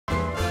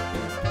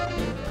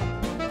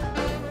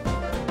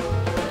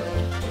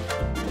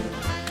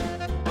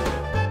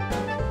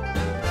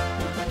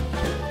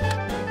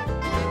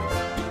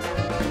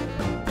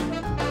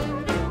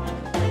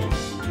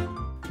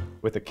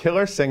With a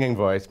killer singing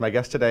voice, my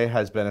guest today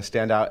has been a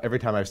standout every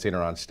time I've seen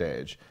her on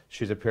stage.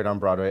 She's appeared on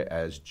Broadway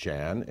as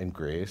Jan in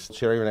Grease,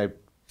 Sherry Renee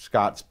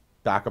Scott's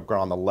backup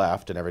girl on the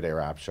left in Everyday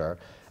Rapture,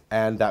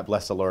 and that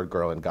Bless the Lord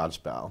girl in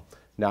Godspell.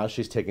 Now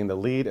she's taking the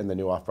lead in the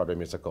new off-Broadway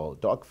musical,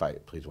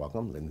 Dogfight. Please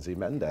welcome Lindsay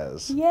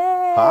Mendez. Yay!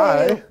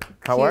 Hi,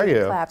 how are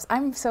you? Claps.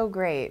 I'm so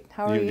great.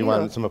 How are you? You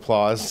want some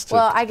applause?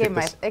 Well, I gave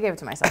it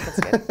to myself. It's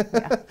good.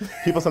 Yeah.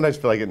 People sometimes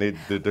feel like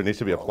there needs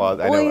to be applause.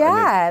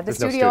 Well, the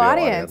studio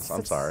audience.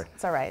 I'm sorry.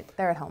 It's all right.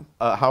 They're at home.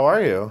 How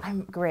are you?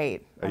 I'm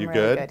great. Are you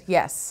really good?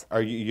 Yes.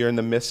 You're in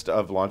the midst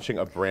of launching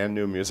a brand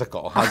new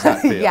musical. How's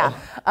that feel? Yeah.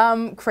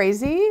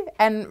 Crazy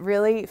and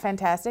really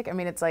fantastic. I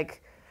mean, it's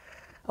like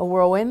a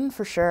whirlwind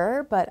for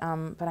sure, but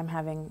I'm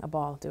having a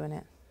ball doing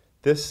it.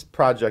 This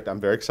project I'm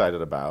very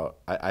excited about.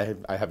 I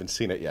haven't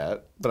seen it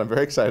yet, but I'm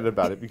very excited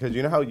about it because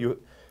you know how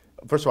you,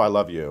 first of all, I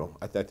love you.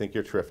 I think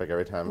you're terrific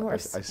every time I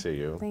see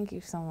you. Thank you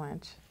so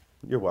much.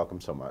 You're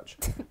welcome so much.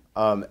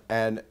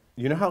 And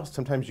you know how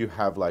sometimes you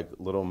have like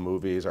little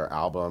movies or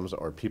albums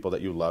or people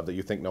that you love that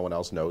you think no one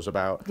else knows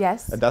about?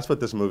 Yes. And that's what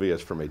this movie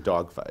is for me,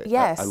 Dogfight.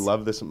 Yes. I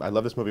love this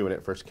movie when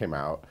it first came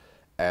out.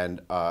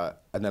 And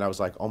then I was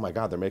like, oh my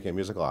God, they're making a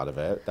musical out of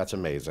it. That's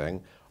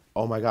amazing.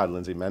 Oh my God,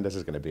 Lindsay Mendez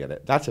is going to be in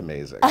it. That's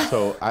amazing.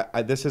 So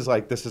this is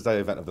the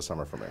event of the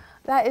summer for me.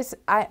 That is,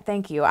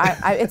 thank you.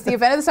 It's the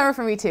event of the summer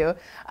for me too.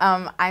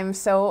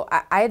 I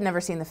had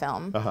never seen the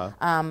film,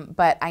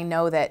 but I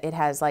know that it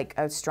has like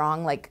a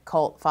strong like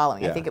cult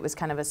following. Yeah. I think it was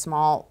kind of a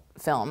small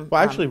film. Well,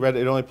 I actually read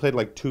it only played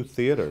like 2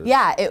 theaters.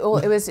 Yeah, it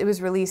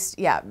was released,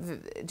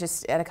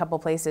 just at a couple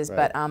places,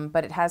 right.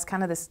 but it has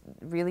kind of this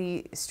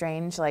really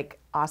strange, like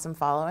awesome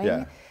following.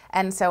 Yeah.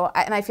 And so,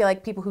 I feel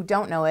like people who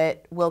don't know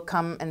it will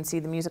come and see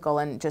the musical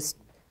and just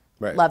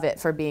right. love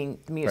it for being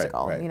the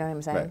musical. Right. You know what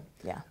I'm saying? Right.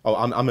 Yeah. Oh,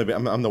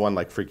 I'm the one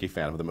like freaky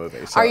fan of the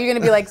movie. So. Are you going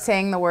to be like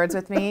saying the words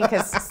with me?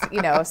 Because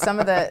some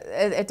of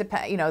it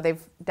depends.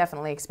 They've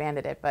definitely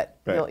expanded it, but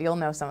right. you'll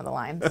know some of the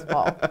lines.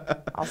 Well,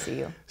 I'll see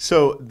you.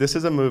 So this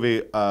is a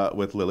movie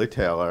with Lily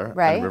Taylor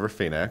right. and River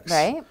Phoenix.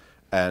 Right.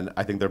 And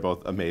I think they're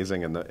both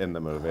amazing in the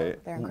movie.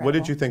 They're incredible. What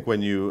did you think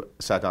when you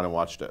sat down and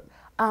watched it?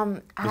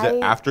 Was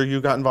it after you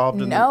got involved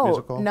in the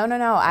musical?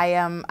 No.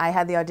 I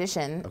had the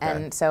audition,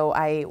 and so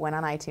I went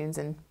on iTunes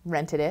and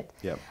rented it.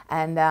 Yep.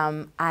 And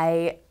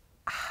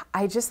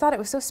I just thought it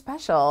was so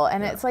special,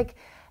 and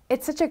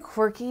it's such a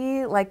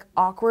quirky, like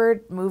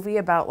awkward movie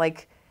about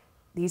like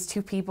these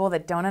two people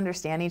that don't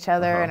understand each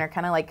other and are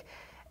kind of like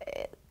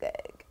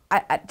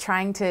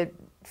trying to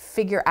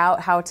figure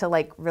out how to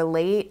like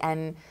relate.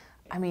 And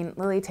I mean,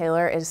 Lily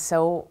Taylor is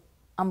so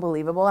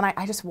unbelievable, and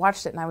I just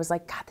watched it and I was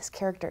like, God, this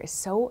character is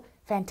so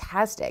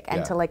fantastic,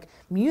 and to like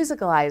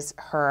musicalize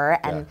her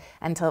and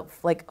to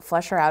like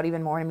flesh her out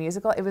even more in a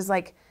musical, it was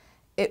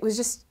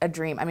just a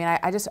dream. I mean,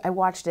 I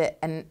watched it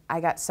and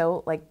I got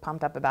so like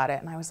pumped up about it,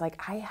 and I was like,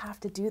 I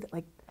have to do that.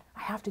 Like,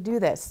 I have to do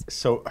this.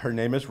 So her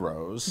name is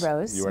Rose.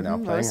 Rose. You are now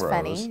playing Rose.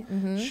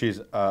 Fenny. She's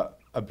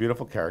a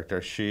beautiful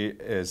character. She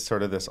is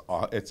sort of this.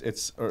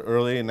 It's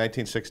early in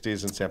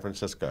 1960s in San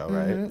Francisco,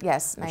 right?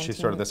 Yes. And she's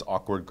sort of this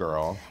awkward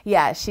girl.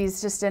 Yeah,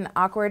 she's just an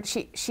awkward.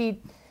 She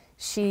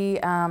is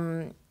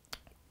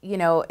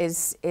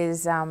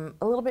a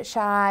little bit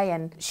shy,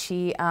 and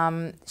she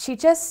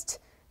just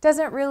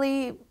doesn't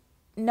really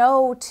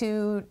know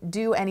to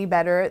do any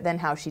better than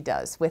how she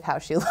does with how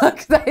she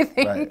looks. I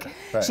think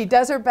right. She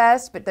does her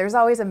best, but there's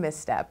always a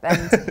misstep,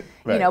 and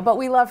right. But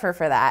we love her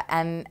for that,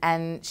 and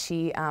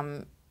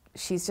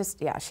she's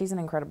just she's an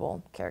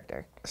incredible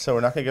character. So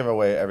we're not going to give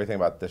away everything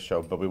about this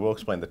show, but we will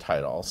explain the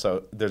title.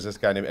 So there's this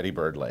guy named Eddie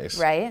Birdlace,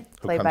 right,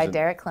 played by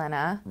Derek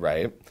Klena,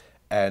 right,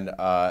 and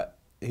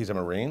he's a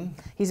Marine?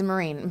 He's a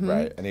Marine.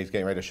 Right, and he's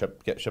getting ready to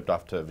get shipped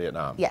off to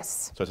Vietnam.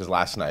 Yes. So it's his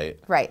last night.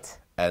 Right.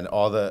 And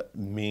all the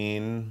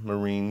mean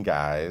Marine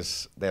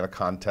guys, they have a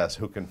contest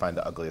who can find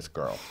the ugliest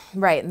girl.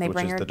 Right, and they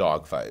bring her... Which is the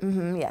dogfight.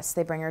 Yes,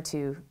 they bring her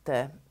to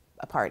a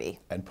party.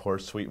 And poor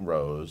sweet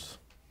Rose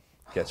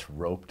gets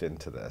roped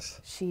into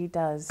this. She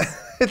does.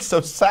 It's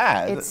so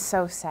sad. It's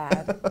so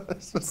sad.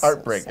 It's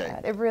heartbreaking. So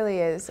sad. It really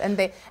is. And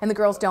the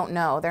girls don't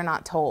know. They're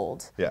not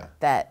told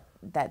that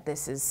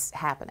this is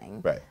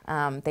happening. Right.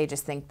 They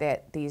just think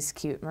that these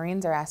cute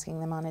Marines are asking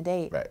them on a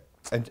date. Right.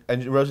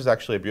 And Rose is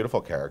actually a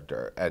beautiful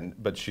character,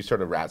 but she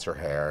sort of rats her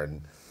hair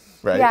and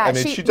right. Yeah, I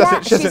mean, she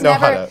doesn't know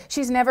how to.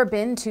 She's never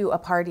been to a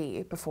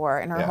party before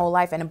in her whole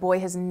life, and a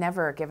boy has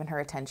never given her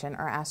attention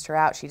or asked her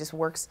out. She just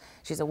works.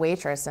 She's a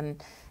waitress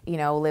and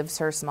lives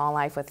her small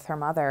life with her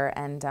mother.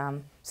 And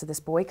so this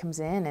boy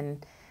comes in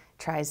and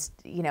tries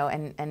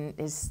and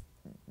is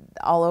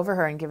all over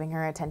her and giving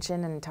her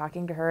attention and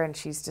talking to her, and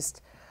she's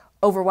just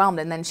overwhelmed.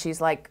 And then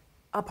she's like,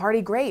 a party,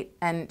 great,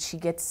 and she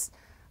gets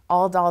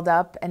all dolled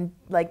up and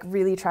like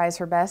really tries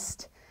her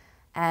best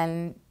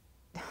and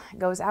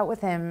goes out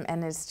with him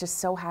and is just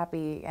so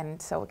happy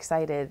and so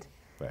excited.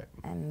 Right.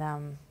 And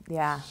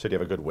So do you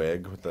have a good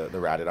wig with the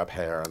ratted up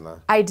hair and the?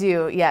 I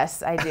do.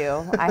 Yes, I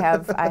do. I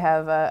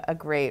have a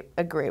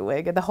great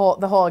wig. The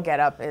whole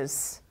getup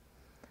is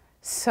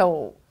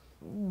so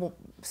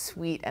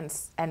sweet and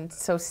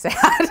so sad,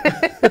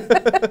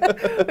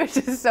 which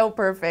is so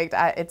perfect.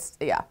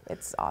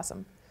 It's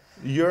awesome.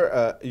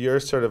 You're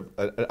sort of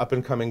an up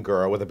and coming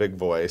girl with a big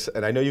voice,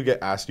 and I know you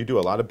get asked. You do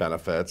a lot of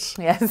benefits.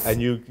 Yes.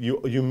 And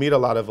you meet a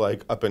lot of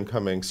like up and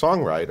coming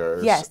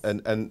songwriters. Yes.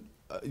 And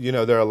you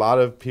know, there are a lot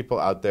of people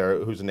out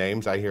there whose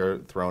names I hear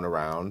thrown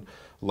around,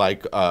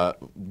 like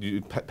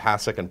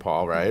Pasek and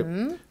Paul, right?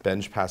 Mm-hmm.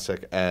 Benj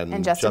Pasek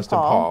and Justin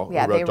Paul,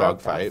 yeah, who wrote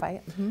Dogfight.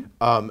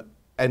 Mm-hmm.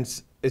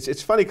 And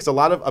it's funny because a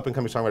lot of up and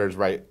coming songwriters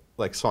write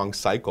like song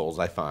cycles,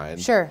 I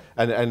find. Sure.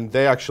 And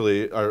they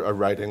actually are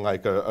writing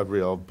like a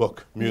real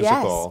book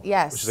musical,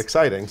 yes, which is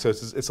exciting. So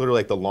it's literally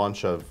like the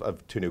launch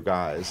of two new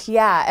guys.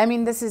 Yeah, I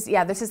mean this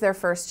is their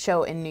first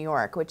show in New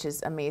York, which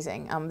is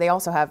amazing. They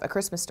also have A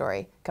Christmas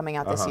Story coming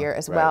out this year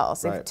as well.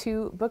 So they have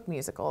 2 book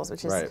musicals,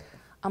 which is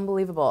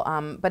unbelievable.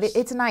 But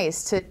it's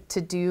nice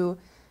to do.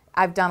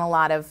 I've done a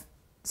lot of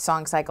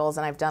song cycles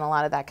and I've done a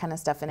lot of that kind of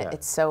stuff, and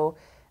it's so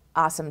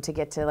awesome to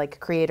get to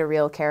like create a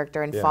real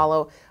character and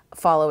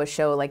follow a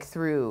show like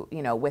through,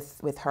 you know,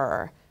 with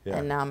her.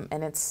 And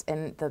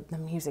the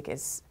music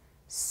is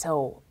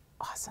so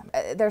awesome.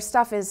 Their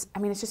stuff is, I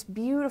mean, it's just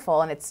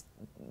beautiful, and it's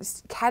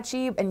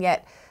catchy and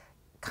yet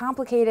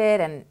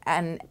complicated,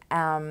 and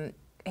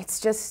it's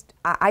just,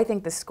 I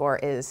think the score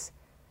is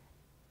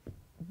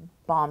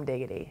bomb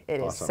diggity. It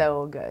is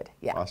so good.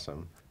 Yeah.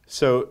 Awesome.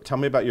 So tell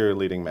me about your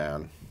leading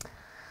man.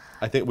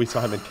 I think we saw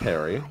him in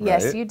Carrie, right?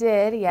 Yes, you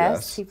did.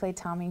 Yes. He played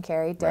Tommy in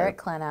Carrie. Derek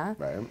Klena.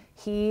 Right.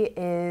 He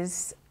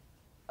is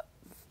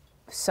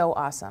so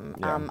awesome.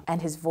 Yeah. And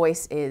his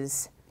voice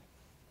is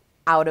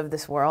out of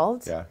this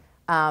world. Yeah.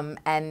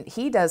 And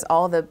he does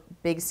all the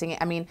big singing.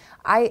 I mean,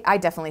 I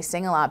definitely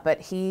sing a lot, but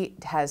he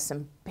has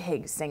some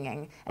big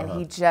singing, and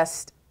he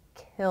just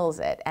kills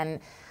it.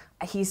 And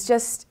he's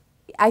just,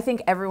 I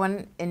think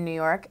everyone in New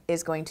York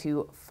is going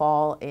to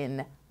fall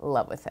in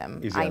love with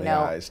him. Easy on the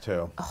eyes,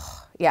 too. Oh,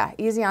 yeah,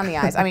 easy on the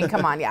eyes. I mean,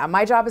 come on, yeah.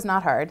 My job is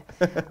not hard.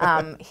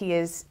 He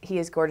is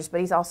gorgeous, but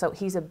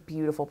he's a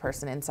beautiful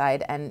person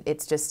inside, and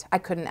it's just, I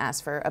couldn't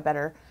ask for a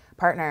better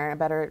partner, a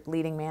better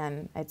leading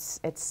man. It's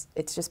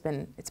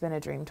been a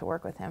dream to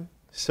work with him.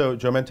 So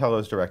Joe Mantello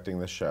is directing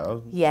this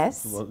show.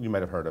 Yes. Well, you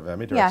might have heard of him.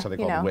 He directs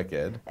something called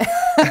Wicked.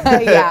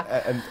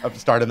 Yeah. And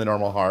Starred in the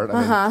Normal Heart.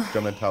 I mean,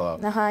 Joe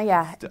Mantello.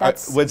 Yeah.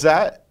 Was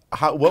that?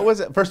 What was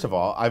it? First of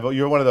all,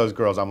 you're one of those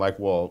girls. I'm like,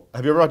 well,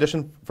 have you ever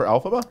auditioned for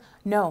Elphaba?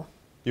 No.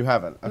 You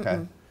haven't.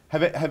 Okay.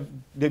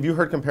 Have you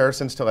heard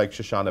comparisons to like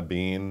Shoshana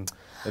Bean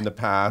in the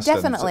past?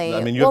 Definitely.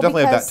 I mean, you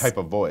definitely have that type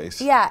of voice.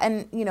 Yeah,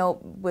 and you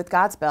know, with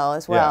Godspell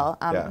as well.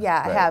 Right.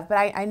 I have, but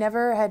I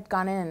never had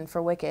gone in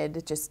for Wicked.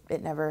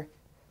 It never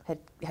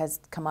has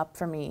come up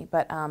for me.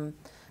 But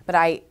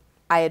I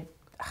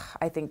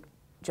think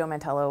Joe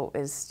Mantello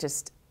is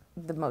just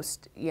the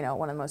most, you know,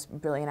 one of the most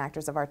brilliant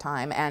actors of our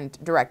time, and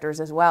directors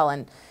as well.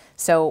 And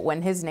so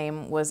when his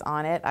name was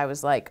on it, I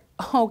was like,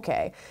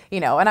 okay, you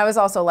know. And I was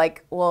also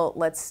like, well,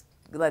 let's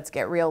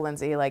get real,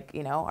 Lindsay. Like,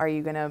 you know, are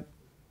you gonna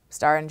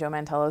star in Joe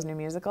Mantello's new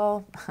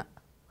musical?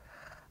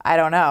 I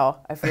don't know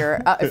if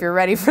you're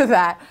ready for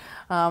that.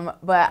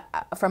 But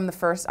from the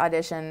first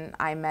audition,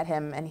 I met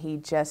him, and he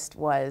just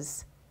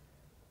was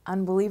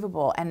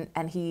unbelievable. And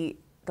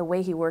the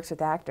way he works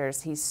with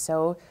actors, he's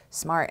so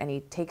smart, and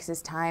he takes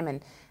his time,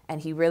 and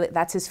he really,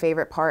 that's his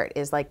favorite part,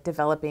 is like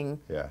developing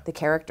the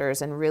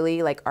characters and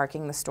really like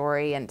arcing the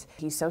story. And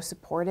he's so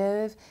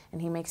supportive,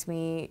 and he makes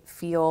me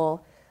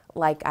feel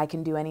like I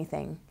can do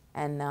anything.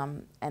 And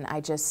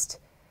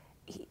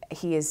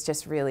he has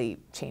just really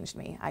changed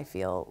me. I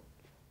feel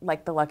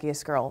like the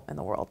luckiest girl in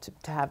the world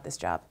to have this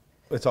job.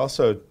 It's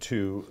also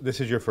this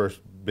is your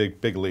first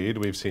big lead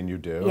we've seen you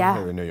do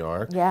here in New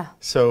York. Yeah.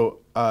 So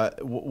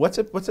what's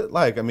it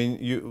like? I mean,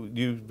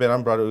 you've been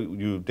on Broadway.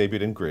 You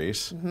debuted in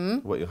Grease.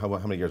 Mm-hmm.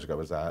 How many years ago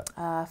was that?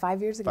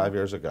 5 years ago. 5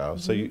 years ago.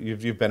 Mm-hmm. So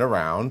you've been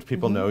around.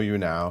 People know you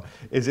now.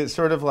 Is it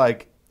sort of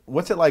like,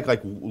 what's it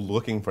like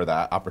looking for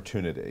that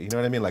opportunity? You know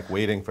what I mean? Like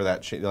waiting for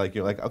that, like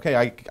you're like, okay,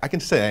 I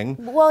can sing.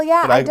 Well,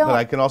 yeah, but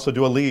I can also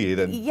do a lead,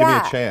 and give me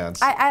a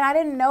chance. I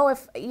didn't know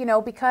if, you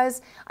know,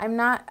 because I'm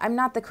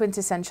not the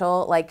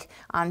quintessential like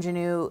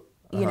ingenue,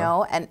 you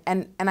know,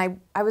 and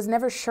I was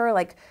never sure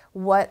like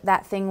what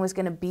that thing was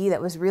going to be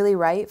that was really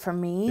right for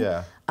me.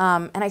 Yeah.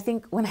 And I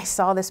think when I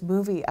saw this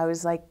movie, I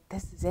was like,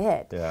 this is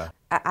it. Yeah.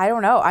 I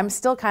don't know. I'm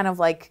still kind of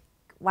like,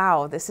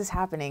 wow, this is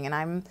happening, and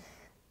I'm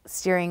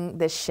steering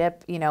this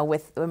ship, you know,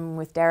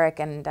 with Derek,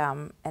 and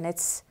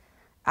it's,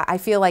 I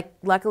feel like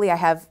luckily I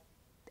have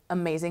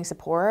amazing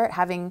support,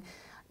 having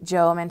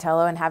Joe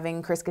Mantello and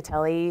having Chris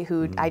Catelli,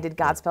 who I did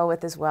Godspell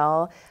with as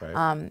well,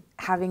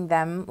 having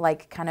them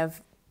like kind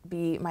of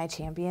be my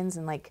champions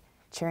and like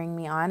cheering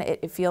me on.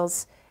 It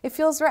feels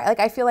right. Like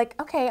I feel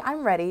like, okay,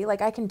 I'm ready.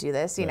 Like I can do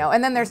this, you know.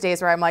 And then there's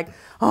days where I'm like,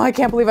 oh, I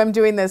can't believe I'm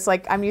doing this.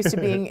 Like I'm used to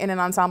being in an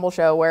ensemble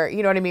show where,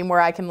 you know what I mean,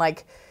 where I can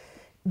like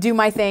do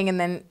my thing and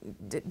then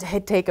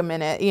take a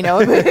minute, you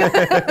know.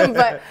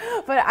 but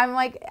I'm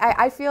like,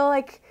 I feel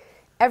like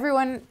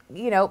everyone,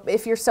 you know,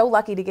 if you're so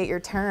lucky to get your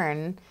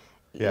turn,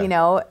 you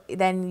know,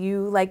 then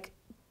you like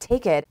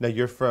take it. Now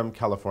you're from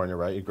California,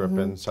 right? You grew up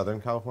in Southern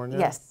California?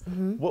 Yes.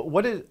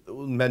 What is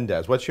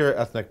Mendez? What's your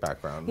ethnic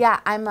background? Yeah,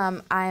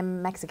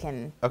 I'm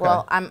Mexican. Okay.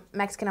 Well, I'm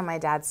Mexican on my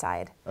dad's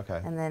side.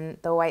 Okay. And then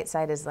the white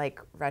side is like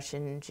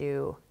Russian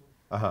Jew.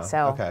 Uh-huh.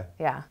 So, okay.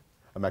 yeah.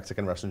 A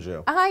Mexican Russian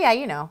Jew. Yeah,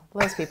 you know,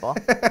 those people.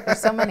 There's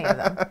so many of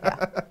them.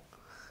 Yeah.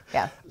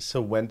 Yeah.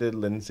 So when did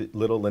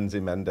little Lindsay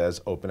Mendez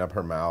open up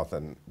her mouth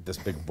and this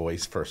big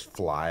voice first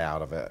fly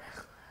out of it?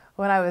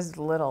 When I was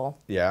little.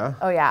 Yeah?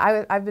 Oh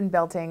yeah, I've been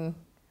belting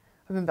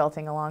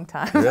a long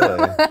time.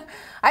 Really?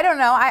 I don't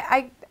know.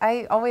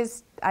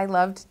 I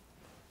loved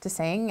to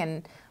sing,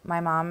 and my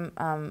mom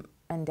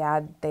and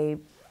dad they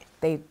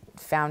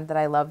found that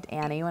I loved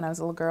Annie when I was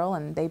a little girl,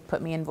 and they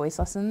put me in voice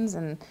lessons,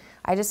 and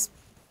I just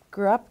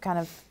grew up kind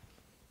of,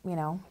 you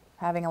know,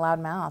 having a loud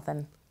mouth.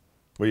 And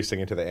Were you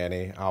singing to the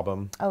Annie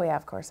album? oh yeah,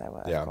 of course I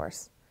was. Yeah. Of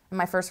course. And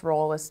my first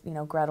role was, you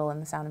know, Gretel in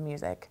The Sound of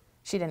Music.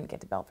 She didn't get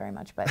to belt very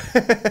much, but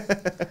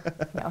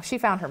you know, she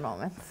found her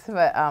moments.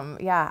 But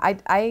yeah,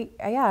 I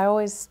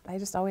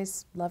just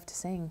always loved to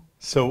sing.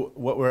 So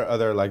what were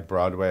other like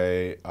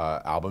Broadway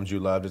albums you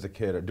loved as a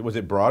kid? Or was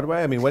it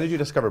Broadway? I mean, when did you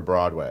discover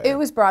Broadway? It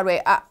was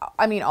Broadway.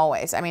 I mean,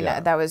 always. I mean, Yeah.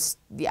 that was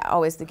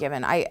always the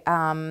given. I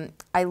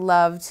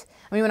loved.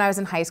 I mean, when I was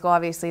in high school,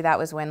 obviously that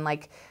was when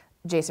like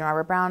Jason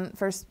Robert Brown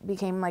first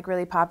became like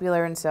really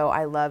popular, and so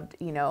I loved,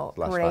 you know,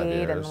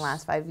 Parade and the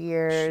last 5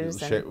 years.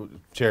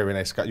 Sherry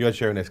Renee Scott. You had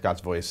Sherry Renee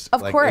Scott's voice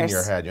Of like course. in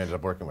your head. You ended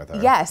up working with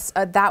her. Yes,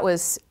 that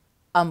was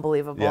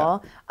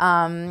unbelievable.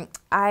 Yeah.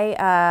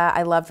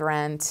 I loved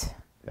Rent.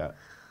 Yeah.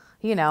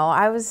 You know,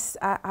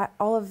 I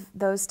all of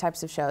those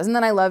types of shows, and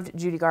then I loved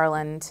Judy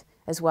Garland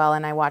as well,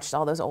 and I watched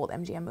all those old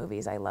MGM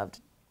movies. I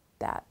loved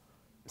that.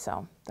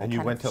 So that And you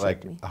kind went of to like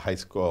shaped me. a high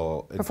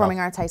school. Performing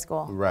Arts High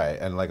School. Right,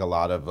 and like a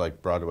lot of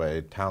like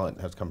Broadway talent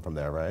has come from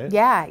there, right?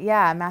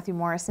 Yeah, Matthew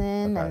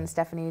Morrison Okay. and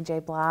Stephanie J.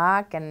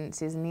 Block and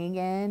Susan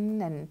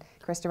Egan and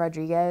Krista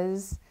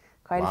Rodriguez.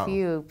 Quite Wow. a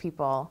few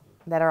people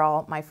that are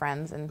all my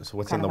friends. And So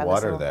what's kind in the of have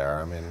this water little- there?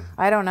 I mean,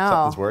 I don't know.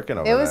 something's working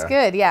over there. It was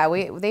good. Yeah,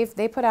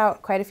 they put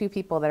out quite a few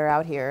people that are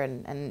out here,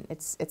 and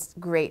it's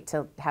great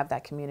to have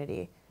that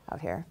community out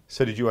here.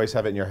 So did you always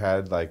have it in your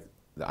head like,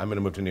 I'm going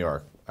to move to New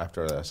York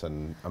after this,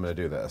 and I'm going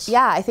to do this?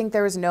 Yeah, I think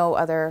there was no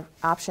other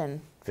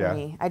option for Yeah.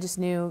 me. I just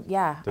knew.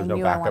 Yeah, There's I no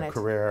knew I backup wanted.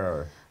 career,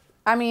 or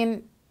I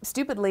mean,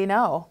 stupidly,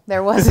 no,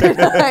 there wasn't.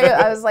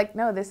 I was like,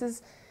 no, this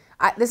is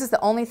the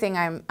only thing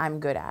I'm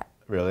good at.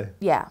 really?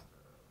 Yeah,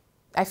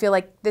 I feel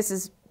like this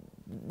is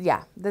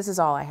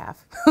all I have.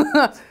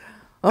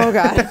 Oh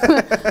God.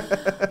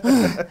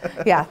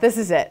 Yeah, this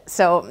is it.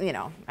 So, you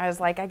know, I was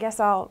like, I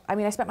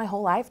spent my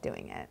whole life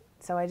doing it.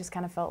 So I just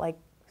kind of felt like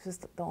this was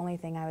the only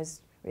thing I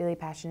was really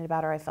passionate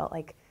about, or I felt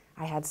like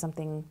I had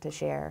something to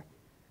share.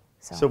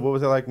 So what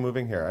was it like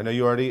moving here? I know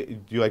you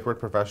like worked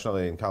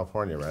professionally in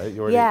California, right?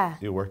 Yeah.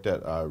 You worked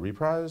at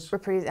Reprise?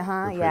 Reprise,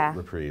 yeah.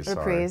 Reprise,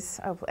 Reprise.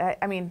 Oh,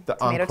 I mean, The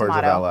tomato, Encores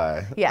tomato. of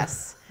LA.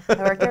 Yes. I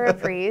worked at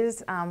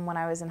Reprise when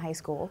I was in high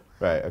school.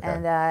 Right, okay.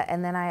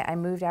 And then I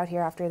moved out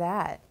here after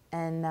that.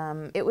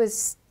 And it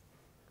was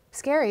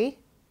scary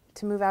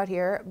to move out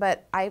here,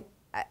 but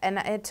and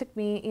it took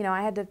me, you know,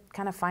 I had to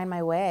kind of find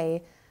my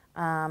way.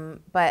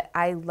 But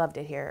I loved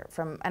it here.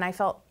 And I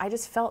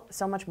just felt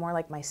so much more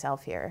like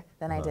myself here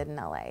than I did in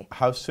LA.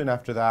 How soon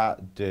after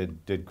that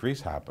did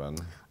Grease happen?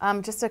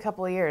 Just a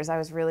couple of years. I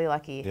was really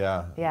lucky.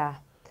 Yeah. Yeah.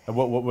 And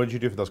what did you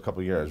do for those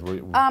couple of years?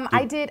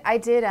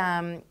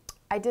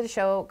 I did a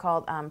show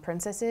called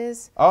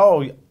Princesses.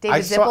 Oh, David I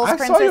saw you in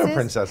Princesses.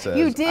 Princesses.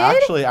 You did?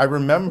 Actually, I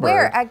remember.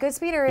 Where? At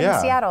Goodspeed or in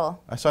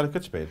Seattle? I saw it at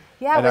Goodspeed.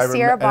 Yeah, and with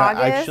Sierra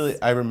Boggess.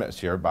 I remember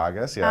Sierra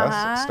Boggess,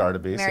 yes. Star to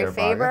be, Mary Sierra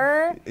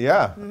Faber. Boggess.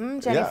 Yeah.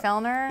 Jenny yeah.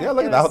 Fellner. Yeah,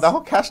 look at that. That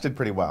whole cast did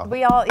pretty well.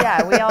 We all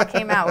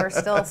came out. We're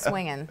still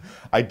swinging.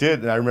 I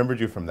did, and I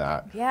remembered you from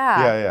that.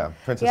 Yeah. Yeah.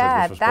 Princesses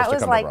was supposed that to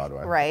was come like, to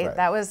Broadway. right.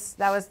 That was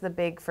the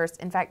big first.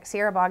 In fact,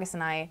 Sierra Boggess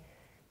and I,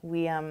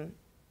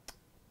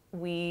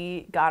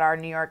 we got our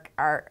New York,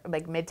 our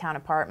like Midtown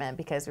apartment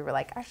because we were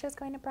like, our show's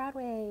going to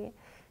Broadway,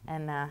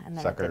 and then it didn't.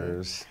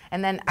 Suckers.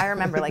 And then I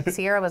remember like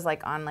Sierra was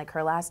like on like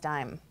her last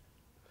dime,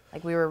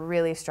 like we were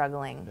really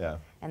struggling. Yeah.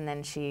 And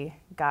then she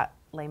got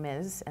Les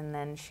Mis, and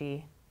then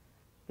she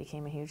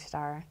became a huge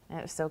star, and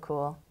it was so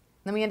cool. And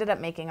then we ended up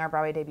making our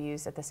Broadway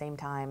debuts at the same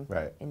time,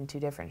 Right. in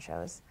 2 different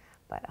shows.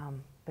 But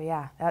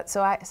yeah,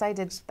 so I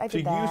did that. So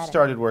you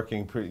started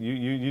working.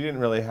 You didn't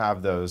really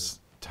have those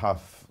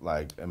tough,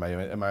 like, am I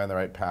on the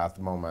right path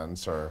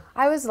moments, or?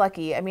 I was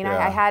lucky. I mean, Yeah.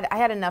 I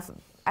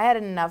had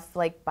enough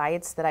like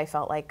bites that I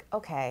felt like,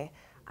 okay,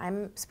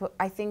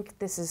 I think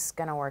this is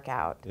gonna work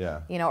out.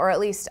 Yeah. You know, or at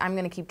least I'm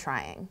gonna keep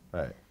trying.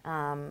 Right.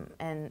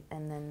 And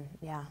then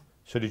yeah.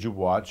 So did you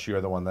watch You're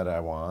the One That I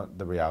Want,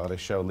 the reality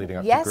show leading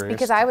up to Yes, Grease?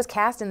 because I was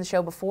cast in the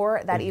show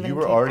before that even You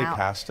were came already out.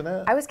 cast in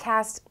it? I was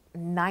cast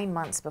 9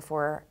 months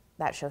before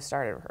that show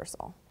started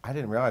rehearsal. I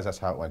didn't realize that's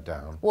how it went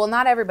down. Well,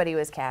 not everybody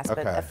was cast, but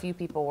Okay. a few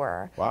people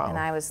were. Wow. And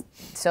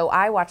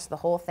I watched the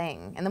whole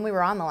thing. And then we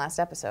were on the last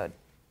episode.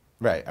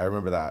 Right, I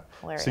remember that.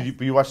 Hilarious. So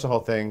you watched the whole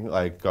thing,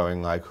 like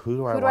going like, who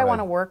do I want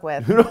to work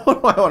with? Who do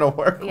I want to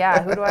work with?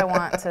 Yeah, who do I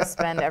want to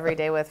spend every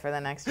day with for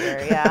the next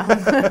year?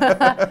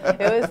 Yeah.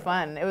 It was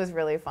fun. It was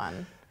really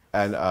fun.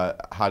 And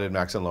how did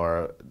Max and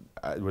Laura,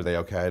 were they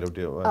okay to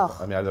deal with? Oh.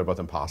 I mean, they're both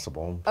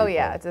impossible people. Oh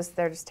yeah,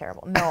 they're just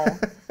terrible. No,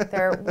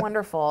 they're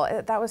wonderful.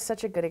 That was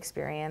such a good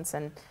experience,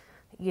 and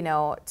you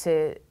know,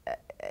 to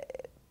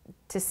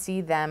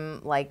see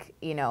them like,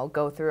 you know,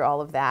 go through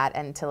all of that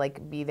and to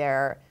like be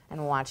there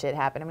and watch it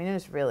happen. I mean, it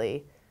was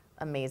really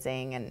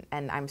amazing,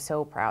 and I'm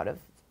so proud of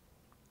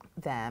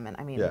them. And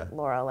I mean,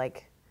 Laura,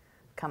 like,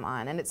 come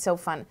on. And it's so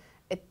fun.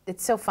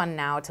 It's so fun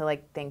now to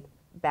like think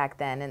back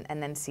then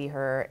and then see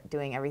her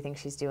doing everything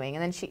she's doing.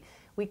 And then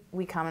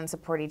we come and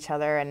support each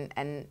other,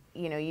 and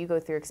you know, you go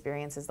through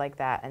experiences like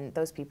that, and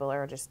those people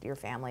are just your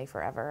family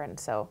forever. And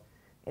so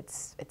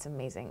it's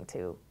amazing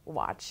to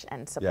watch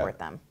and support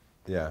them.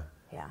 Yeah.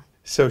 Yeah.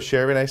 So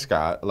Sherry Renee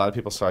Scott, a lot of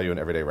people saw you in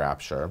Everyday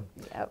Rapture,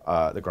 Yep.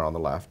 the girl on the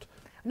left.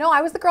 No,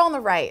 I was the girl on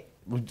the right.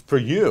 For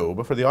you,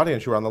 but for the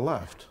audience, you were on the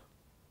left.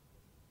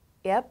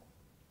 Yep.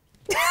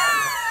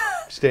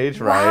 Stage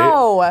right,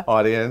 Wow.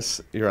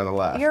 audience, you're on the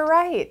left. You're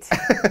right.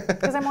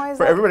 Because I'm always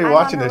For like, everybody I'm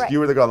watching on her this, right. you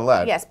were the girl on the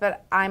left. Yes,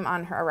 but I'm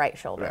on her right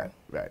shoulder.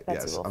 Right,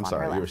 Betsy yes, Wolf I'm on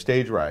sorry. her You were left.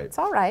 stage right. It's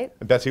all right.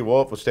 And Betsy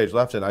Wolf was stage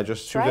left, and she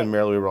was right. in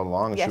Merrily We Roll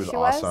Along, and Yes, she was she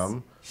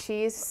awesome.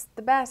 She's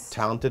the best.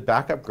 Talented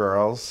backup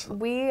girls.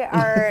 We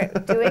are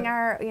doing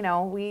our, you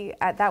know,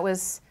 that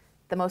was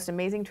the most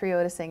amazing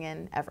trio to sing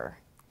in ever.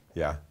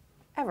 Yeah.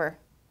 Ever.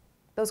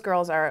 Those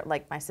girls are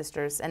like my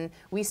sisters, and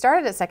we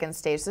started at Second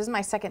Stage. This is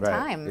my second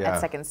time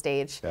at Second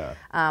Stage,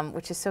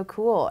 which is so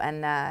cool.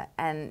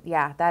 And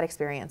yeah, that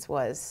experience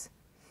was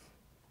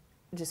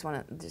just one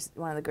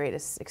of the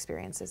greatest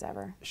experiences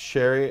ever.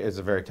 Sherry is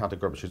a very talented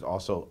girl, but she's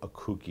also a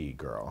kooky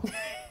girl.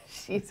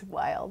 She's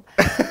wild.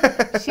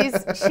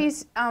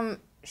 she's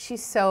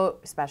so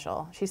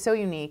special. She's so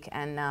unique,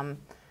 and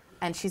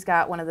she's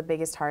got one of the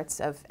biggest hearts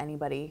of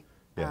anybody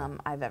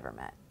I've ever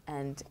met.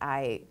 And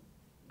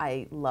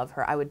I love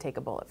her. I would take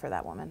a bullet for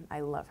that woman.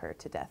 I love her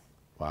to death.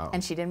 Wow.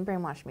 And she didn't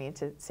brainwash me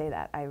to say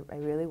that. I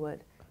really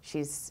would.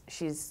 She's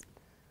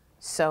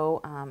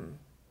so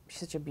she's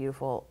such a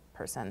beautiful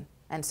person.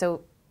 And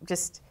so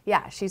just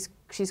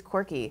she's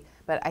quirky,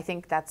 but I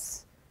think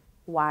that's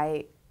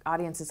why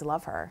audiences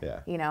love her. Yeah.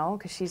 You know,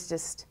 because she's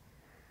just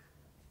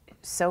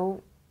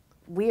so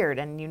weird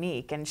and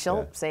unique, and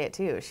she'll say it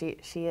too.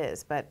 She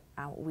is, but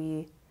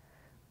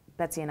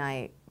Betsy and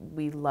I,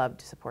 we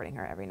loved supporting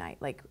her every night.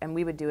 Like, and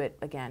we would do it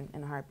again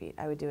in a heartbeat.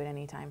 I would do it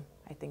anytime.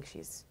 I think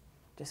she's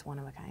just one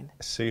of a kind.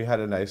 So you had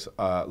a nice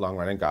long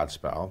run in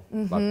Godspell. A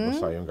lot of people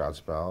saw you in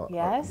Godspell.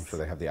 Yes. I'm sure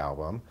they have the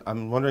album.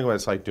 I'm wondering what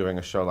it's like doing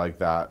a show like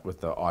that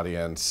with the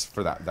audience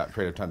for that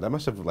period of time. That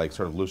must have like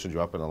sort of loosened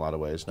you up in a lot of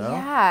ways, no?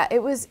 Yeah,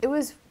 it was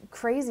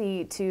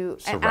crazy to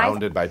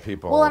surrounded by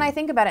people. Well, and I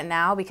think about it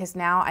now because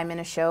now I'm in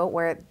a show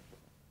where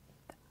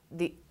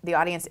the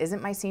audience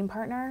isn't my scene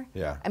partner.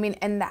 Yeah. I mean,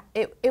 and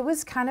it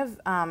was kind of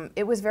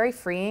it was very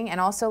freeing, and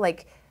also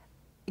like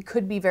it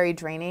could be very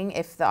draining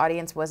if the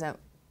audience wasn't,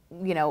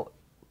 you know,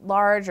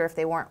 large, or if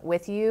they weren't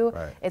with you.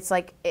 Right. It's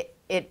like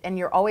it and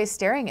you're always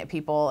staring at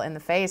people in the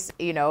face,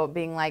 you know,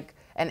 being like,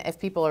 and if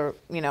people are,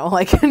 you know,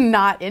 like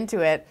not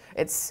into it,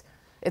 it's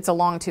a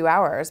long 2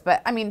 hours.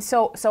 But I mean,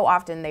 so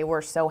often they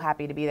were so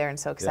happy to be there and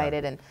so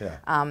excited,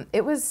 and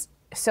it was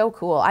so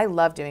cool. I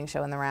love doing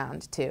show in the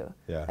round too.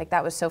 Yeah. Like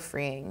that was so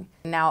freeing.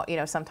 Now, you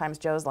know, sometimes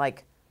Joe's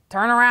like,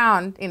 turn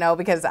around, you know,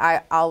 because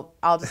I'll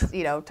just,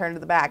 you know, turn to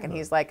the back, and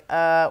he's like,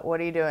 what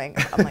are you doing?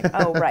 I'm like,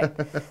 oh, right.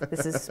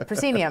 This is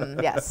proscenium.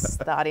 Yes,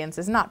 the audience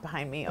is not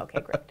behind me. Okay,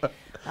 great.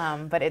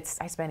 But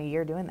I spent a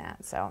year doing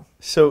that, so.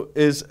 So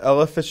is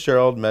Ella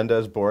Fitzgerald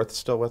Mendez Borth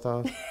still with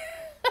us?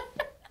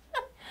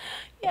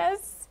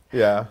 Yes.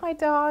 Yeah. My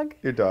dog.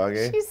 Your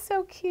doggy. She's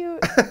so cute.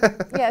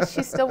 Yes,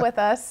 she's still with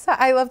us.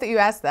 I love that you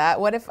asked that.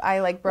 What if I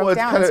like broke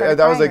down and started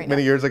that was crying like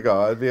many years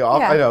ago. It'd be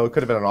awful. Yeah. I know, it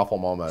could have been an awful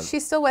moment.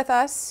 She's still with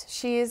us.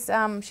 She's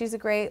a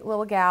great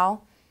little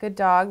gal, good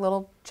dog,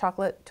 little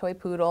chocolate toy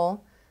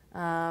poodle,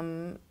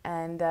 and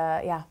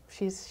yeah,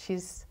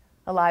 she's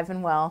alive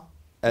and well,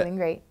 doing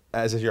great.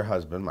 As is your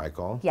husband,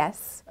 Michael.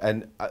 Yes.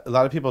 And a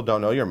lot of people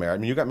don't know you're married. I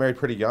mean, you got married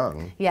pretty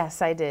young.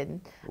 Yes, I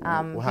did.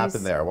 What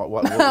happened there? What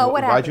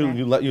why'd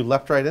you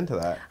leapt right into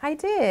that? I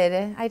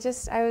did. I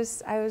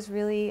was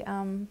really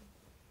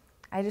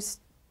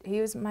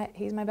he's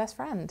my best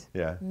friend.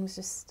 Yeah. It was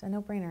just a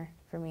no-brainer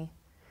for me.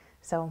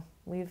 So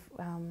we've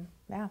been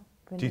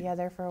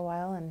together for a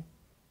while, and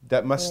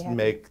that must really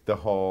make the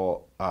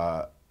whole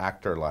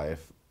actor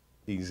life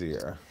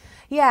easier.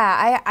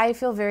 Yeah, I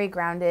feel very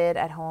grounded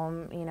at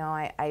home. You know,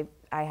 I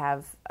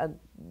have a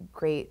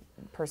great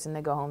person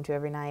to go home to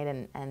every night,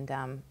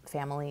 and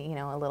family. You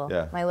know,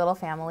 my little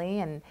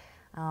family, and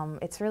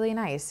it's really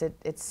nice.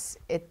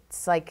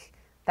 It's like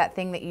that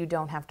thing that you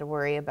don't have to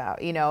worry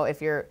about. You know,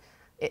 if you're,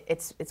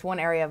 it's one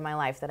area of my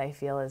life that I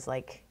feel is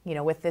like, you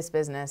know, with this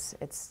business,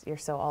 you're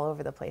so all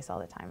over the place all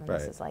the time, and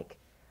this is like,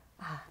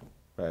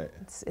 right.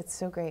 It's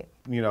so great.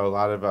 You know, a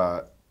lot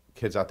of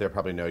kids out there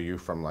probably know you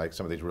from like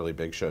some of these really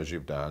big shows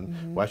you've done.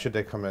 Why should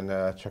they come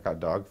and check out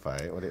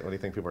Dogfight? What do you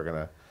think people are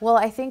gonna? Well,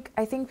 I think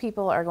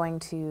people are going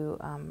to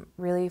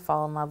really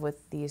fall in love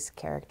with these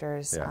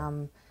characters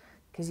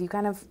because you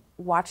kind of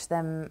watch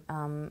them.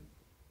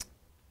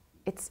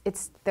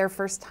 It's their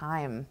first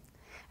time,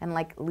 and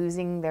like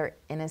losing their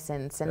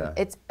innocence, and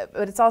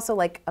but it's also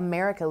like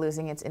America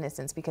losing its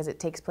innocence because it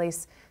takes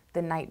place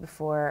the night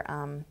before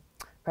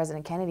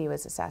President Kennedy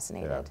was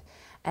assassinated,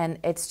 and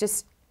it's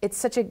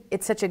such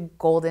a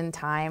golden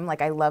time.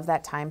 Like I love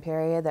that time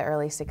period, the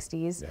early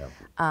 '60s,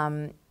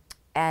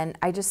 and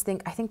I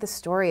think the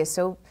story is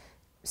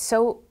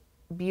so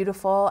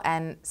beautiful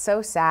and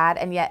so sad,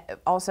 and yet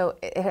also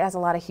it has a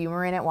lot of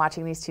humor in it.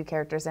 Watching these two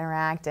characters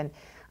interact, and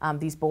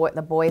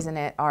the boys in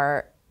it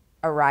are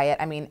a riot.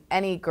 I mean,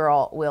 any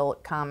girl will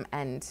come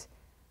and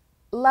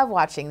love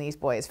watching these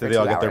boys for 2 hours. Did they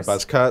all get their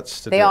buzz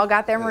cuts? They all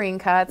got their Marine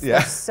cuts.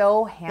 They're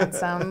so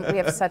handsome. We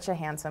have such a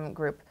handsome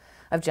group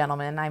of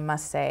gentlemen, I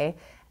must say.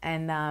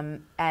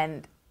 And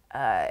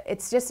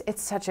it's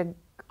such an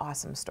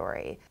awesome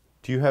story.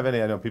 Do you have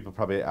any, I know people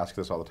probably ask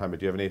this all the time, but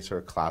do you have any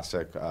sort of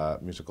classic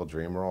musical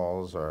dream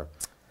roles or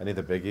any of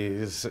the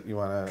biggies that you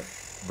want to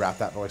wrap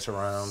that voice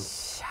around?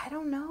 I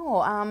don't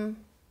know.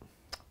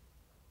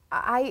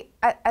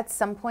 At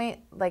some point,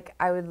 like,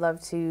 I would love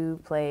to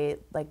play,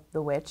 like,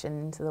 the witch in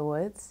Into the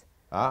Woods.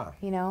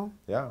 You know?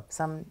 Yeah.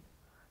 Some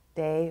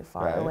day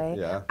far away.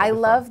 Yeah, I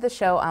love the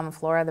show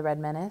Flora the Red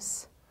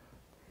Menace.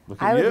 Look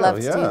at I would love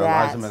to do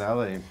that. Liza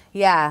Minnelli.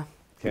 Yeah.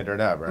 Cantor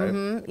Neb,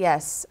 right?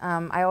 Yes.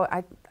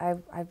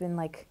 I've been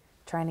like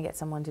trying to get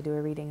someone to do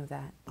a reading of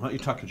that. Why don't you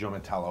talk to Joe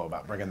Mantello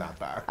about bringing that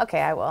back?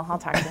 Okay, I will. I'll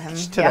talk to him.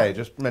 Just today,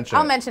 just mention it.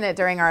 I'll mention it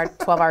during our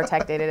 12-hour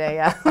tech day today,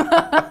 yeah.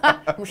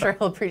 I'm sure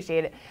he'll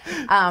appreciate it.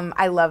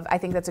 I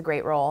think that's a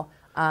great role.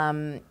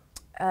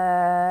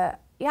 Yeah,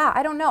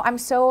 I don't know. I'm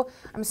so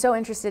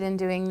interested in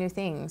doing new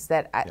things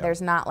that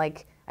there's not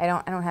like, I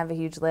don't have a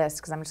huge list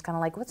because I'm just kind of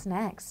like, what's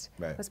next?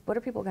 Right. What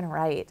are people going to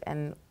write?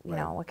 And, you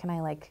know, what can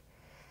I like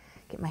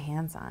get my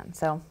hands on?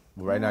 So.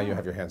 Well, right now you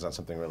have your hands on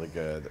something really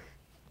good.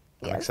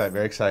 Yes. I'm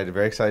very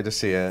excited to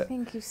see it.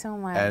 Thank you so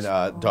much.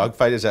 And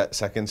Dogfight is at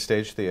Second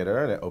Stage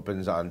Theater, and it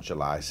opens on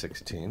July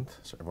 16th,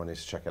 so everyone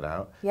needs to check it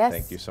out. Yes.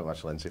 Thank you so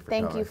much, Lindsay, for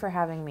coming. Thank you for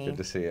having me. Good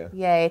to see you.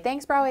 Yay.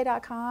 Thanks,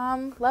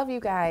 Broadway.com. Love you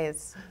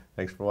guys.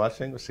 Thanks for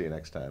watching. We'll see you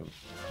next time.